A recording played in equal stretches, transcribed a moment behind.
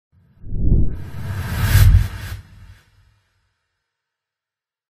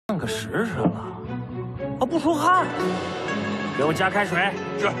像个时辰了，啊，不出汗，给我加开水。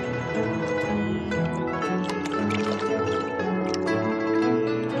是。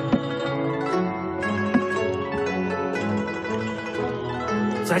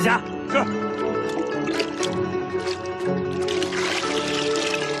再加。是。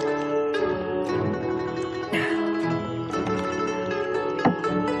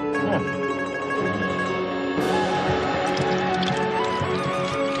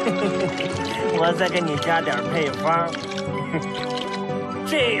我再给你加点配方，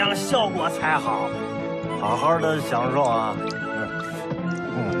这样效果才好。好好的享受啊！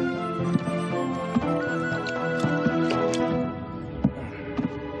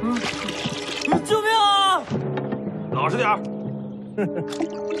救命啊！老实点儿。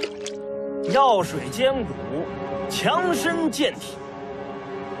药水兼骨，强身健体。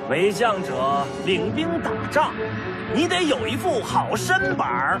为将者领兵打仗，你得有一副好身板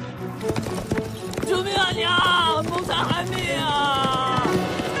儿。救命啊娘！谋财害命啊！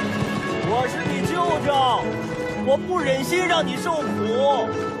我是你舅舅，我不忍心让你受苦。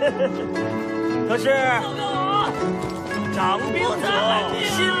可是长兵者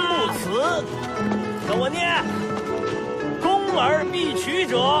心不辞，跟我念：攻而必取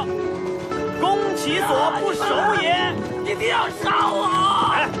者，攻其所不守也。你一定要杀我！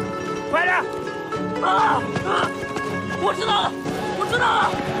哎，快点！我知道了，我知道了。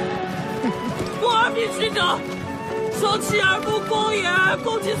攻而必取者，守其而不攻也，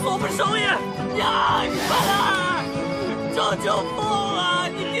攻其所不守也。呀，你快点！舅舅疯了，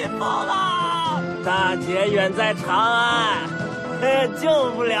你别疯了！大姐远在长安，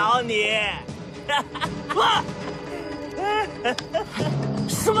救不了你。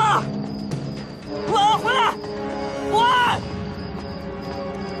什么？我要回来！我。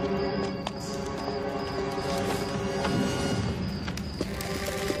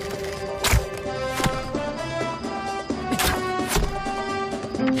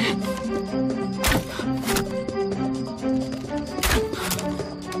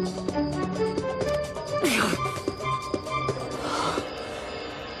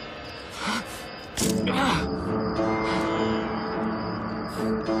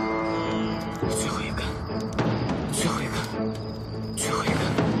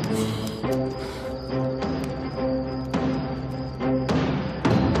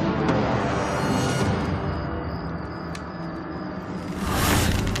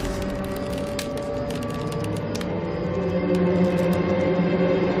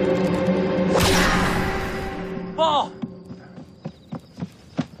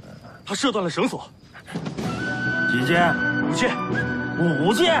他射断了绳索，几箭？5箭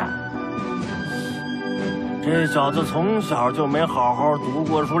，5箭。这小子从小就没好好读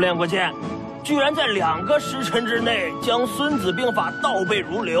过书、练过剑，居然在2个时辰之内将《孙子兵法》倒背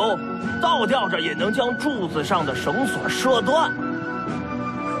如流，倒吊着也能将柱子上的绳索射断。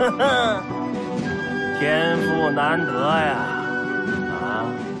呵呵，天赋难得呀！啊，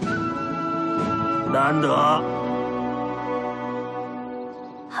难得。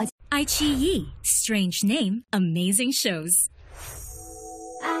iQiyi, strange name, amazing shows.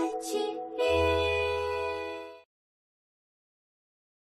 iQiyi